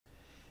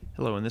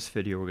Hello, in this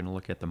video we're going to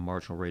look at the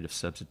marginal rate of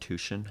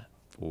substitution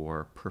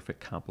for perfect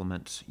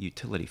complements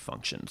utility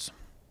functions.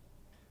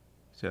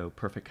 So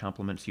perfect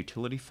complements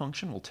utility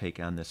function will take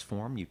on this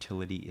form.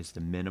 Utility is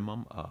the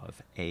minimum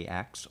of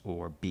ax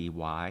or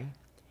by.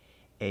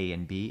 A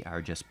and b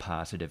are just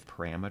positive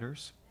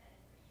parameters.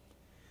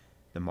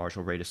 The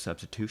marginal rate of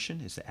substitution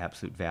is the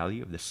absolute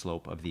value of the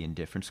slope of the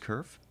indifference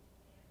curve.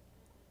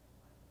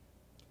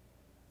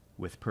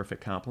 With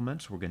perfect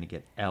complements, we're going to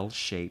get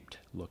L-shaped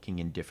looking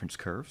indifference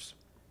curves.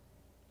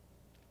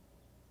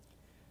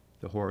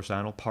 The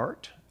horizontal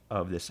part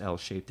of this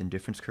L-shaped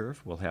indifference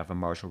curve will have a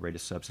marginal rate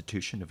of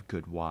substitution of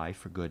good y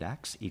for good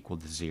x equal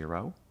to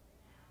 0.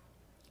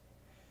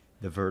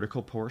 The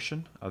vertical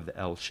portion of the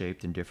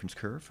L-shaped indifference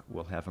curve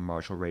will have a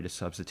marginal rate of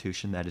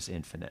substitution that is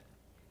infinite.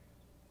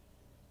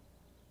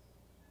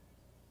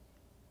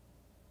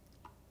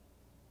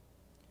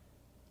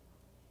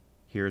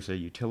 Here's a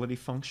utility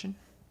function.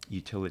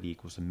 Utility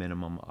equals a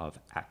minimum of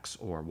x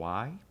or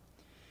y.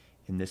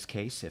 In this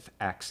case, if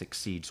x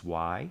exceeds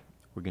y,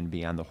 we're going to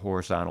be on the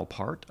horizontal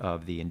part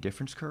of the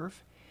indifference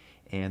curve,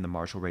 and the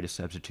marginal rate of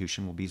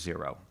substitution will be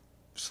 0.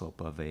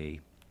 Slope of a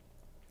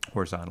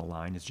horizontal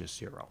line is just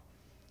 0.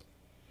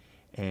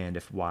 And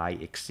if y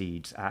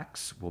exceeds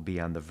x, we'll be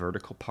on the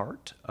vertical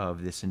part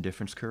of this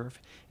indifference curve,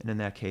 and in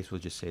that case,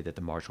 we'll just say that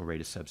the marginal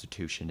rate of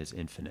substitution is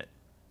infinite.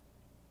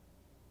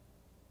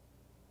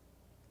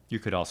 You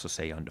could also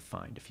say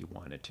undefined if you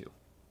wanted to.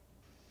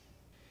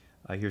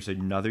 Here's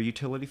another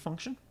utility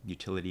function.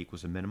 Utility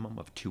equals a minimum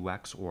of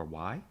 2x or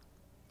y.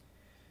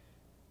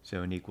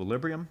 So in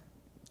equilibrium,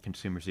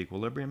 consumer's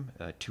equilibrium,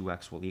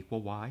 2x will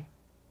equal y.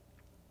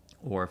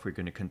 Or if we're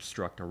going to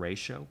construct a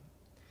ratio,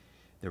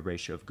 the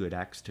ratio of good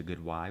x to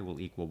good y will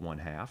equal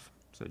 1/2.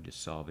 So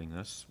just solving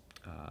this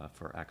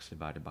for x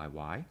divided by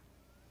y.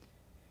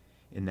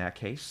 In that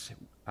case,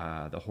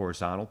 the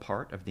horizontal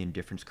part of the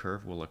indifference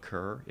curve will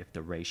occur if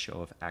the ratio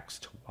of x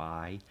to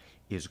y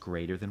is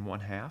greater than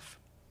 1/2.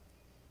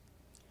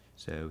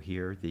 So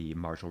here the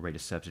marginal rate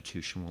of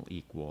substitution will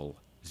equal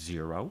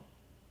 0.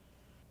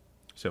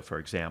 So for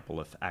example,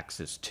 if x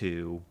is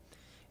 2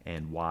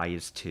 and y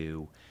is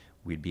 2,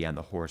 we'd be on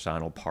the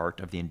horizontal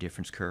part of the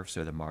indifference curve,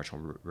 so the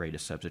marginal rate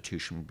of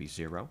substitution would be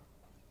 0.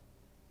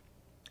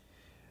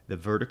 The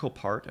vertical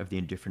part of the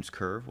indifference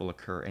curve will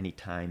occur any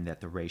time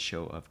that the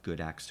ratio of good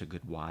x to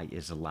good y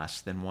is less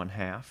than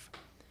 1/2.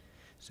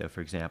 So for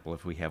example,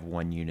 if we have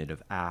 1 unit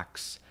of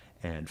x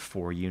and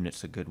 4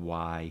 units of good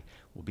y,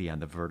 we'll be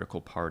on the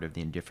vertical part of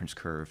the indifference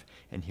curve,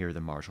 and here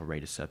the marginal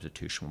rate of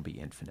substitution will be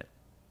infinite.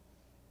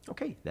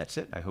 Okay, that's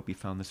it. I hope you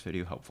found this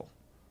video helpful.